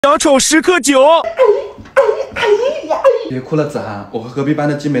小丑时刻9。别哭了，子涵，我和隔壁班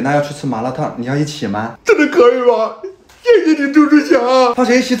的季美娜要去吃麻辣烫，你要一起吗？真的可以吗？谢谢你，猪猪侠。放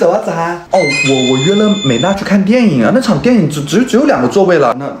学一起走啊，子涵。哦，我约了美娜去看电影啊，那场电影只有2个座位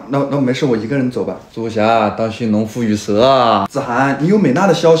了。那没事，我一个人走吧。猪侠，当心龙虎羽蛇啊！子涵，你有美娜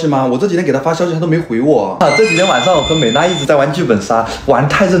的消息吗？我这几天给她发消息，她都没回我。这几天晚上我和美娜一直在玩剧本杀，玩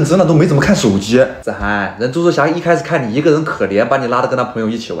太认真了，都没怎么看手机。子涵，人猪猪侠一开始看你一个人可怜，把你拉着跟他朋友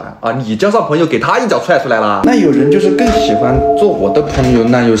一起玩啊，你交上朋友，给他一脚踹出来了。那有人就是更喜欢做我的朋友，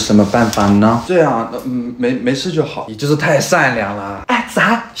那有什么办法呢？这样，没事就好。你就是太善良了。哎，子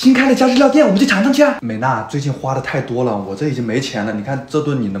涵，新开了家日料店，我们去尝尝去啊。美娜，最近花的太多了，我这已经没钱了。你看这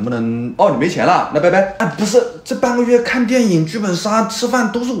顿你能不能？哦，你没钱了，那拜拜。哎，不是，这半个月看电影、剧本杀、吃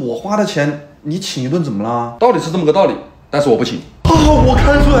饭都是我花的钱，你请一顿怎么了？道理是这么个道理，但是我不请。哦，我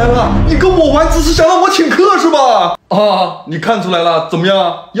看出来了，你跟我玩只是想让我请客是吧？啊，你看出来了，怎么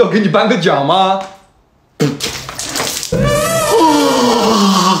样？要给你颁个奖吗？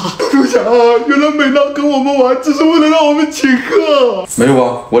猪侠，原来美娜跟我们玩只是为了让我们请客。没有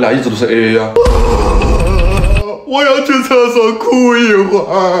啊，我俩一直都是 AA 啊。我要去厕所哭一会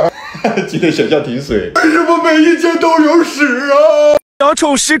儿。今天学校停水，为什么每一间都有屎啊？小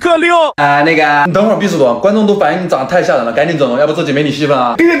丑时刻6。那个，你等会儿，毕士多，观众都反映你长得太吓人了，赶紧整，要不自己没你戏份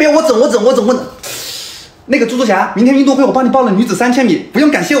啊！别，我整。那个猪猪侠，明天运动会我帮你报了女子3000米，不用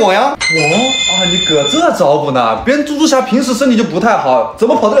感谢我呀。我啊，你搁这招呼呢？别人猪猪侠平时身体就不太好，怎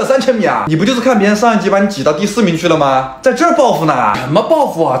么跑得了3000米啊？你不就是看别人上一集把你挤到第4名去了吗？在这儿报复呢？什么报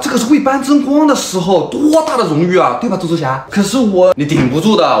复啊？这个是为班争光的时候，多大的荣誉啊，对吧，猪猪侠？可是你顶不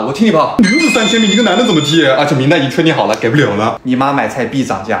住的，我替你跑。女子3000米，你个男的怎么踢？而且名单已经确定好了，改不了了。你妈买菜必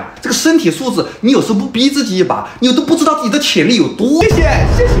涨价，这个身体素质，你有时候不逼自己一把，你都不知道自己的潜力有多。谢谢，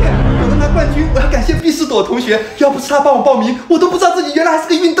我能拿冠军，我要感谢毕士朵同学，要不是他帮我报名，我都不知道自己原来还是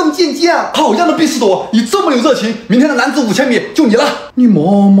个运动健将。好样的，毕士朵，你这么有热情，明天的男子5000米就你了。你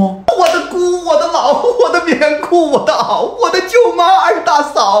摸摸我的姑，我的老，我的棉裤，我的袄，我的舅妈二大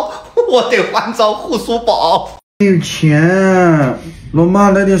嫂，我得还招护舒宝。没有钱，老妈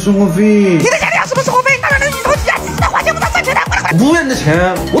来点生活费。你的家里要什么生活费？那让人一头挤啊，挤的花钱不能赚钱的，无人的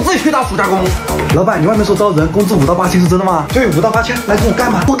钱，我自己去打暑假工。老板，你外面说招人，工资5到8千是真的吗？对，5到8千，来跟我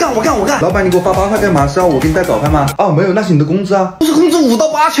干吧！我干！老板，你给我发8块干嘛？是要我给你带早饭吗？哦，没有，那是你的工资啊。不是工资5到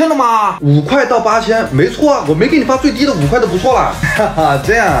8千了吗？5块到8千，没错啊，我没给你发最低的5块的不错了。哈哈，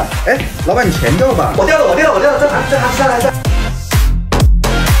这样啊？哎，老板，你钱掉了吧？我掉了，再来。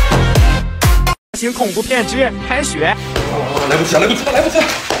型恐怖片之开学。来不及了。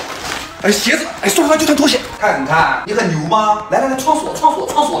哎，鞋子，哎，算了，就穿拖鞋。看，你很牛吗？来，创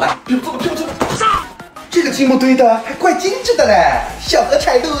锁来。别这么。上！这个积木堆的还怪精致的嘞，小荷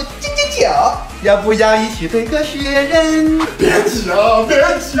彩路金角，要不要一起堆个雪人？别急啊，给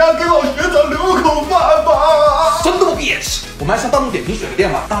老学长留口饭吧。真的不别吃。我们还上大众点评选个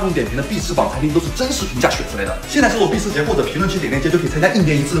店嘛，大众点评的必吃榜餐厅都是真实评价选出来的。现在是我必吃节或者评论区点链接就可以参加1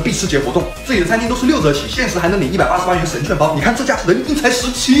年1次的必吃节活动，这里的餐厅都是6折起，限时还能领188元神券包。你看这价人均才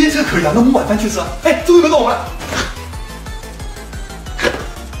17，这可以啊。那我们晚饭去吃。哎，终于轮到我们了。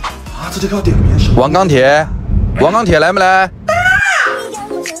啊，这就要点名是王钢铁来没来？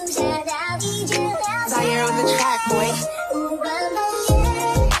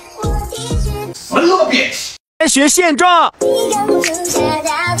什么别气！开学现状。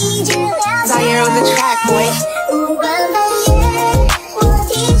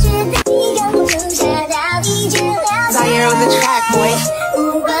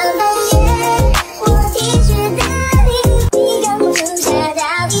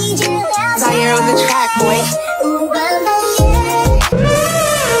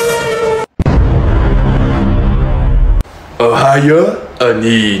还有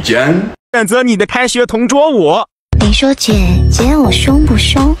你讲。选择你的开学同桌舞。你说姐姐我凶不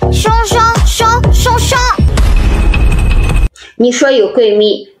凶？凶！你说有闺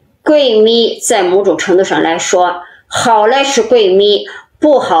蜜，闺蜜在某种程度上来说，好嘞是闺蜜，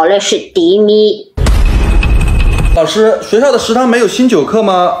不好嘞是敌蜜。老师，学校的食堂没有新酒课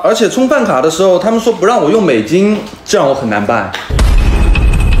吗？而且充饭卡的时候，他们说不让我用美金，这样我很难办。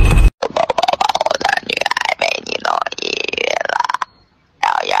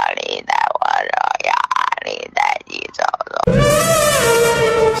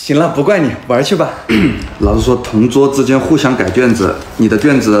行了，不怪你，玩去吧。老师说同桌之间互相改卷子，你的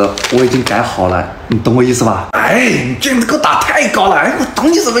卷子我已经改好了，你懂我意思吧？哎，你卷子给我打太高了，哎，我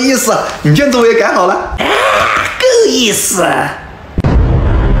懂你什么意思。你卷子我也改好了，够意思。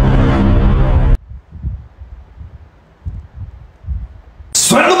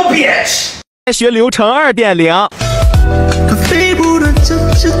算了吧，bitch。开学流程2.0。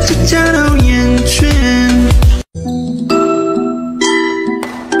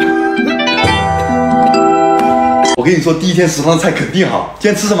你说第一天食堂的菜肯定好。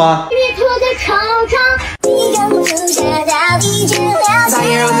今天吃什么？月兔的惆怅，一个木头下到一只鸟。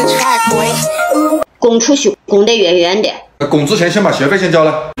供出去供得远远的。供之前先把学费先交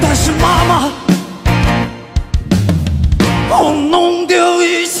了。但是妈妈，我弄丢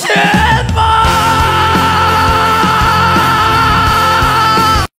一切吧。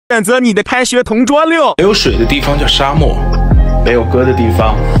选择你的开学同桌6。没有水的地方叫沙漠，没有歌的地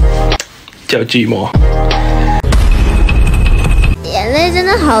方叫寂寞。眼泪真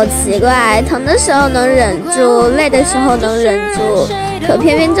的好奇怪，疼的时候能忍住，累的时候能忍住，可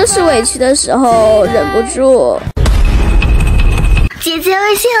偏偏就是委屈的时候忍不住。姐姐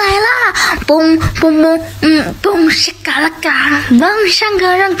微信来啦！嘣嘣嘣，嘣是嘎啦嘎，嘣上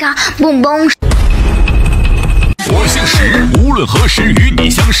个人嘎，嘣嘣。我姓石，无论何时与你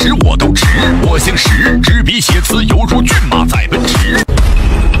相识我都值。我姓石，执笔写词犹如骏马在奔驰。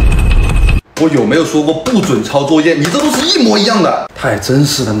我有没有说过不准抄作业？你这都是一模一样的，太真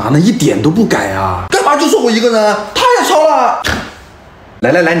实了，哪能一点都不改啊？干嘛就说我一个人？他也抄了。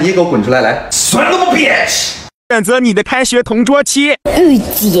来，你也给我滚出来！来，算那么别。选择你的开学同桌7。御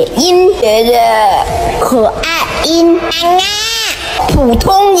姐音，可爱音，普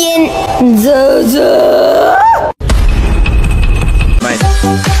通音，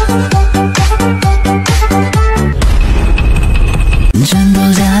真都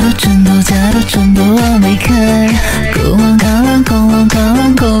假的，真都假的，真的我没看。恐龙看了，恐龙看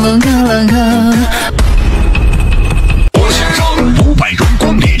了，恐龙看了看。我姓张，500荣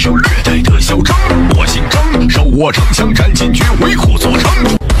光，脸上略带的嚣张。我姓张，手握长枪，斩禁绝为虎作伥。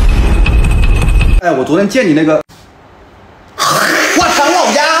哎，我昨天见你那个，我唐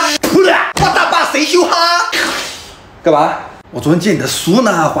老鸭，我大把谁羞哈？干嘛？我昨天借你的书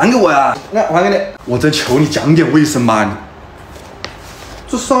呢，还给我呀！那还给你，我真求你讲点卫生吧。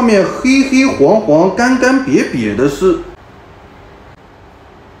这上面黑黑黄黄、干干瘪瘪的是。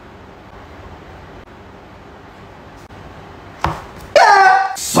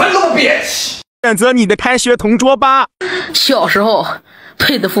算那么别。选择你的开学同桌8。小时候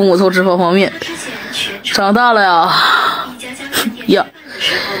配的父母都吃方便面，长大了呀，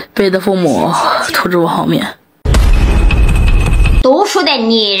背的父母都吃方便面。读书的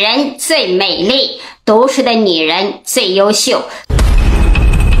女人最美丽，读书的女人最优秀。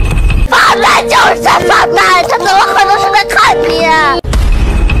放烂就是放烂，他怎么可能是在看你？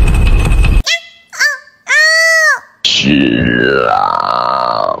是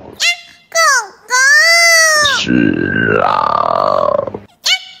啊，是啊，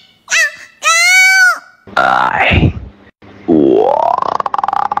哎，我。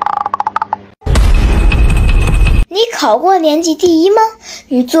你考过年级第一吗？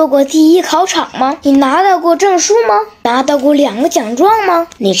你做过第一考场吗？你拿到过证书吗？拿到过2个奖状吗？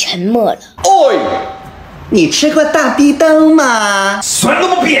你沉默了。哎，你吃过大地豆吗？算那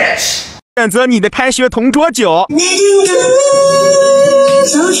么别。选择你的开学同桌9。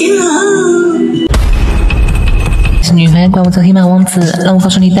是女孩管我叫黑马王子，让我告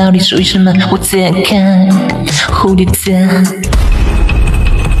诉你到底属于什么。我最爱看蝴蝶结。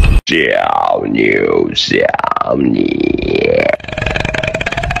小牛小你。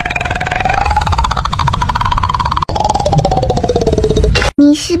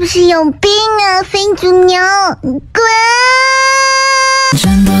你是不是有病啊，非主牛？滚！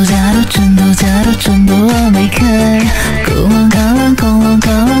真都假的，真都假的，真的我没看。恐龙看了，恐龙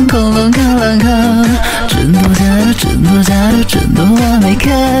看了，恐龙看了看。真都假的，真都假的，真的我没看。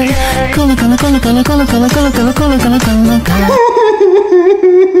恐龙看了，恐龙看了，恐龙看了，恐龙看了，恐龙看了，恐龙看了。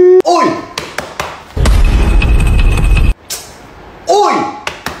哎！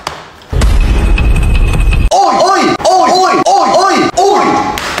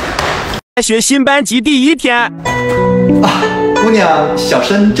开学新班级第1天。啊，姑娘，小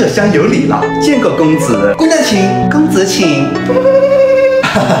生这厢有礼了，见过公子。姑娘请，公子请。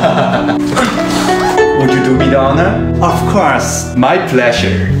Would you do me the honor? Of course, my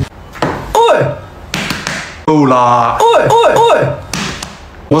pleasure. 哎，够了！哎，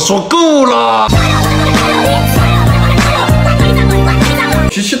我说够了。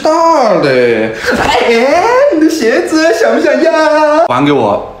脾气大嘞！哎，你的鞋子想不想要？还给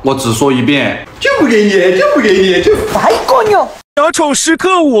我！我只说一遍，就不给你，就不给你，就哎，哥牛！小丑时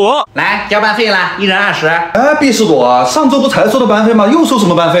刻5。来交班费啦，1人20。哎，毕士朵，上周不才收的班费吗？又收什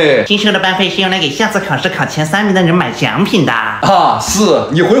么班费？新收的班费是用来给下次考试考前3名的人买奖品的。啊，是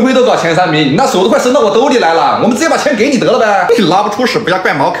你回回都搞前3名，你那手都快伸到我兜里来了，我们直接把钱给你得了呗。你拉不出屎不要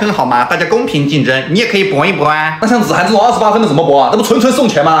怪茅坑好吗？大家公平竞争，你也可以搏一搏啊。那像子涵这种28分的怎么搏？那不纯送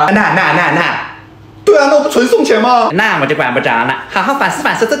钱吗？那。对啊，那我不纯送钱吗？那我就管不着了，好好反思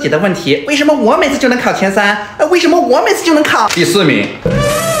反思自己的问题。为什么我每次就能考前3，为什么我每次就能考？第4名。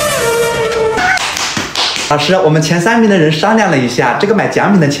老师，我们前3名的人商量了一下，这个买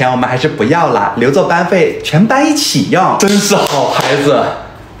奖品的钱我们还是不要了，留作班费，全班一起用。真是好孩子，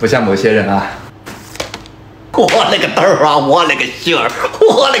不像某些人啊。我勒个豆啊！我勒个杏儿！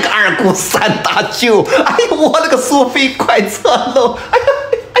我勒个二姑3大舅！哎呦，我勒个苏菲快撤喽！哎呀，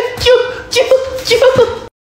哎，救！